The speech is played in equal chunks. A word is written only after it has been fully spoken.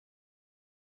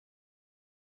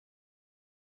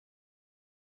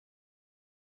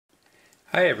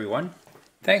Hi everyone,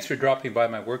 thanks for dropping by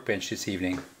my workbench this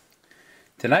evening.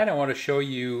 Tonight I want to show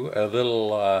you a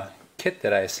little kit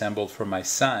that I assembled for my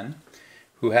son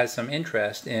who has some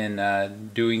interest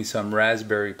in doing some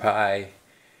Raspberry Pi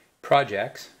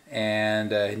projects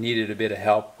and needed a bit of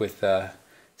help with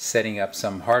setting up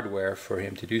some hardware for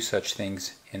him to do such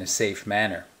things in a safe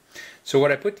manner. So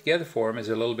what I put together for him is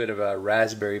a little bit of a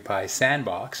Raspberry Pi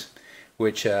Sandbox,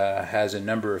 which has a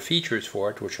number of features for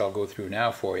it, which I'll go through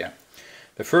now for you.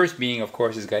 The first being, of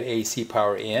course, it's got AC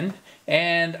power in,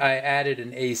 and I added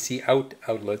an AC out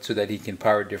outlet so that he can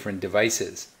power different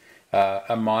devices.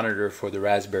 A monitor for the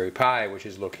Raspberry Pi, which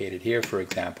is located here, for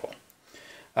example.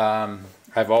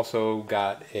 I've also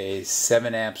got a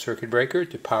 7 amp circuit breaker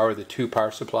to power the two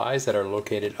power supplies that are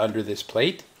located under this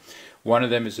plate. One of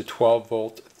them is a 12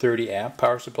 volt 30 amp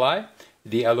power supply.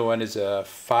 The other one is a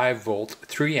 5 volt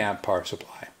 3 amp power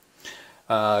supply.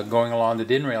 Going along the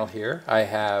DIN rail here, I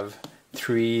have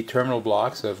 3 terminal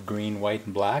blocks of green, white,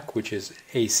 and black, which is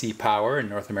AC power in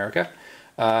North America.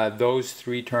 Those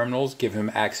 3 terminals give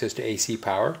him access to AC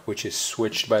power, which is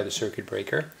switched by the circuit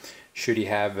breaker should he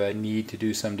have a need to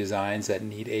do some designs that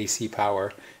need AC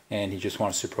power and he just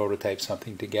wants to prototype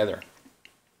something together.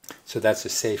 So that's a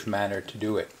safe manner to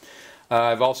do it.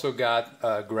 I've also got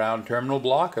a ground terminal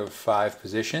block of 5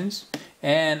 positions,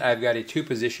 and I've got a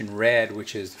 2-position red,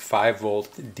 which is 5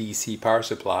 volt DC power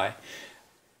supply,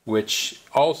 which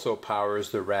also powers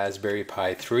the Raspberry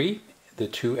Pi 3, the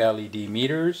 2 LED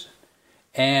meters,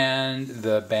 and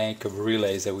the bank of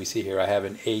relays that we see here. I have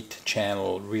an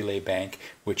 8-channel relay bank,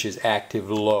 which is active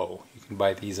low. You can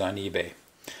buy these on eBay.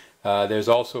 There's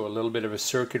also a little bit of a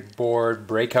circuit board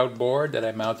breakout board that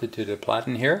I mounted to the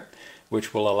platen here,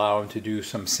 which will allow him to do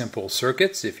some simple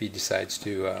circuits if he decides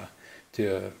to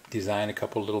design a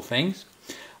couple little things.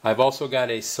 I've also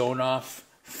got a Sonoff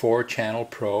 4-channel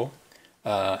Pro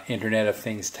Internet of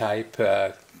Things type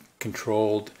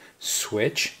controlled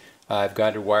switch. I've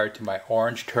got it wired to my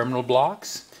orange terminal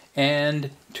blocks and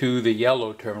to the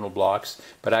yellow terminal blocks,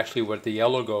 but actually what the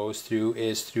yellow goes through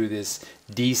is through this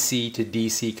DC to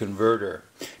DC converter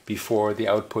before the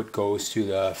output goes to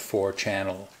the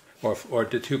 4-channel or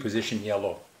the 2-position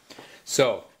yellow.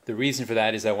 So the reason for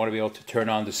that is I want to be able to turn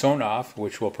on the Sonoff,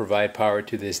 which will provide power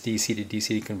to this DC to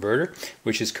DC converter,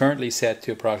 which is currently set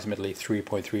to approximately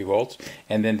 3.3 volts,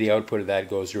 and then the output of that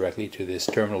goes directly to this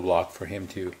terminal block for him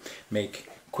to make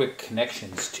quick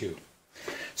connections to.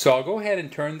 So I'll go ahead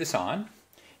and turn this on,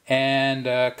 and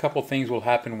a couple things will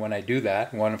happen when I do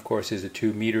that. One, of course, is the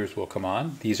 2 meters will come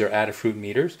on. These are Adafruit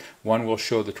meters. One will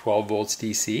show the 12 volts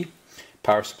DC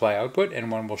power supply output,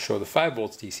 and one will show the 5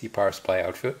 volts DC power supply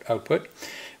output.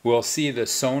 We'll see the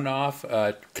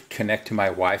Sonoff connect to my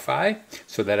Wi-Fi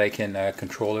so that I can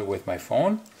control it with my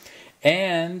phone.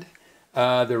 And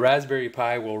the Raspberry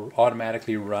Pi will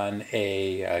automatically run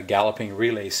a galloping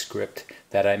relay script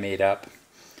that I made up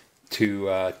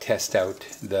to test out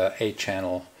the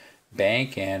 8-channel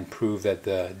bank and prove that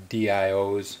the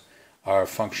DIOs are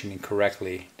functioning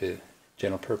correctly. The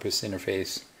general purpose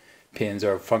interface pins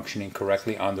are functioning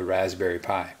correctly on the Raspberry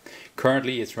Pi.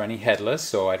 Currently it's running headless,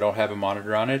 so I don't have a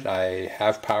monitor on it. I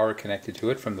have power connected to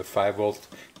it from the 5 volt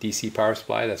DC power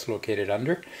supply that's located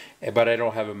under, but I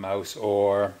don't have a mouse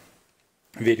or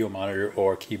video monitor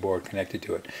or keyboard connected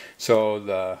to it. So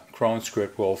the cron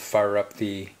script will fire up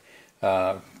the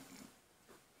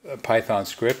Python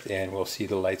script and we'll see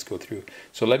the lights go through.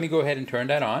 So let me go ahead and turn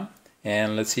that on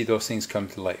and let's see those things come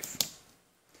to life.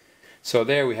 So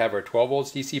there we have our 12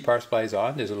 volts DC power supply is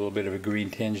on. There's a little bit of a green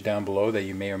tinge down below that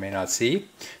you may or may not see.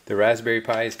 The Raspberry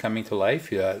Pi is coming to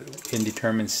life,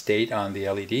 indeterminate state on the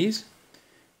LEDs.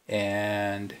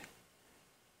 And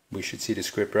we should see the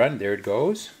script run. There it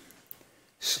goes.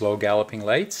 Slow galloping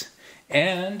lights.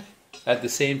 And at the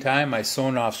same time, my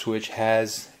Sonoff switch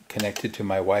has connected to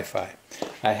my Wi-Fi.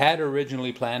 I had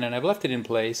originally planned, and I've left it in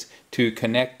place, to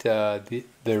connect the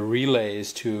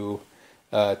relays to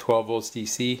 12 volts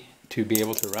DC to be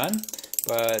able to run,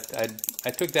 but I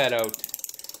took that out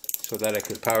so that I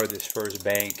could power this first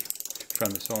bank from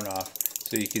the Sonoff.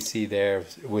 So you can see there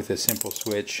with a simple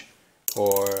switch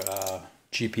or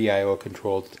GPIO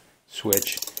controlled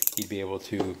switch, you'd be able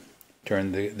to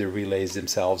turn the relays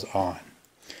themselves on.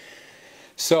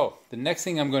 So the next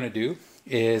thing I'm going to do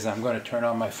is I'm going to turn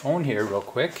on my phone here real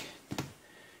quick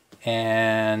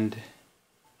and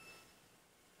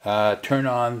turn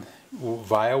on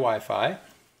via Wi-Fi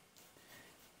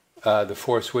the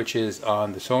 4 switches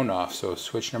on the Sonoff. So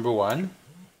switch number 1,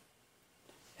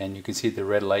 and you can see the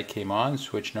red light came on.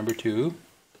 Switch number 2,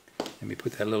 let me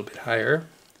put that a little bit higher.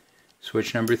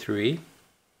 Switch number 3,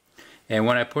 And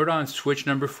when I put on switch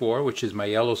number 4, which is my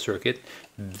yellow circuit,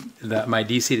 my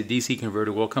DC to DC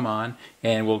converter will come on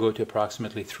and will go to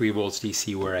approximately 3 volts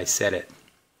DC where I set it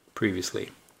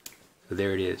previously. So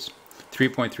there it is,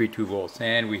 3.32 volts,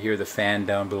 and we hear the fan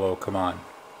down below come on.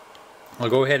 I'll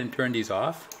go ahead and turn these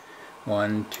off.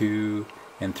 1, 2,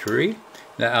 and 3.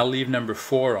 Now I'll leave number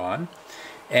 4 on,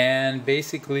 and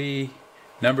basically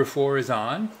number 4 is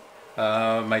on.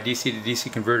 My DC to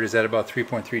DC converter is at about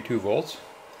 3.32 volts.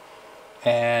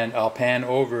 And I'll pan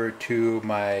over to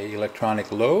my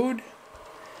electronic load,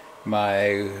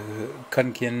 my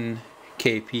Kunkin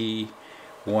KP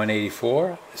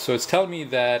 184. So it's telling me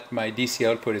that my DC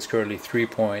output is currently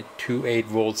 3.28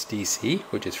 volts DC,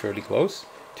 which is fairly close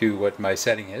to what my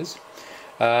setting is.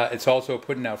 It's also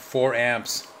putting out 4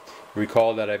 amps.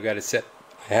 Recall that I've got it set,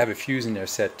 I have a fuse in there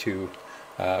set to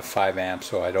 5 amps,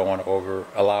 so I don't want to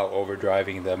allow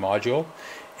overdriving the module.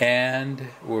 And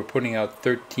we're putting out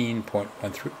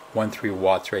 13.13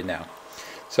 watts right now.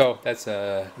 So that's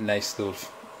a nice little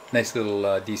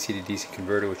DC to DC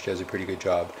converter, which does a pretty good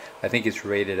job. I think it's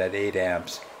rated at 8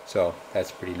 amps, so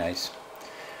that's pretty nice.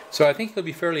 So I think he'll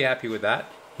be fairly happy with that.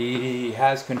 He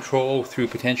has control through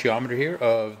potentiometer here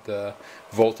of the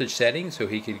voltage setting, so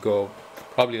he could go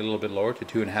probably a little bit lower to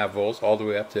 2.5 volts all the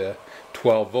way up to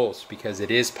 12 volts, because it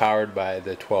is powered by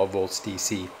the 12 volts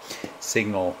DC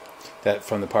signal that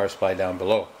from the power supply down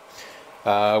below.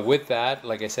 With that,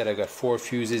 like I said, I've got 4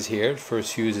 fuses here.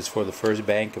 First fuse is for the first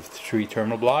bank of 3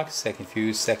 terminal blocks, second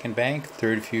fuse, second bank,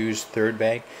 third fuse, third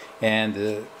bank, and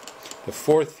the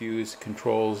fourth fuse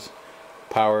controls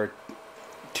power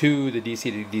to the DC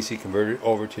to DC converter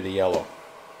over to the yellow.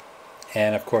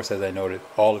 And of course, as I noted,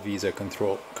 all of these are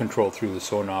controlled through the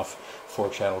Sonoff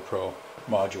 4-channel Pro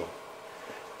module.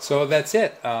 So that's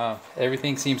it.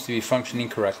 Everything seems to be functioning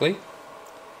correctly.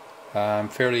 I'm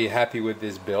fairly happy with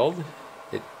this build.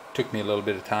 It took me a little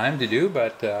bit of time to do,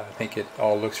 but I think it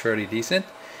all looks fairly decent.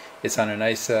 It's on a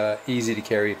nice, easy to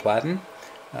carry platen.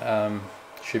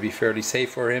 Should be fairly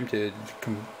safe for him to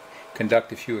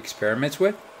conduct a few experiments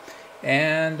with,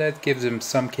 and that gives him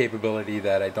some capability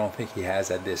that I don't think he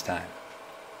has at this time.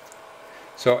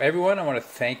 So everyone, I want to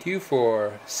thank you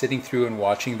for sitting through and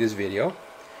watching this video.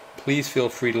 Please feel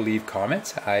free to leave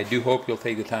comments. I do hope you'll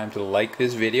take the time to like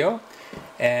this video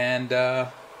and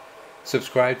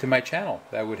subscribe to my channel.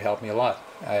 That would help me a lot.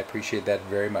 I appreciate that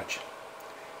very much.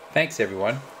 Thanks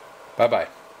everyone. Bye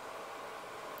bye.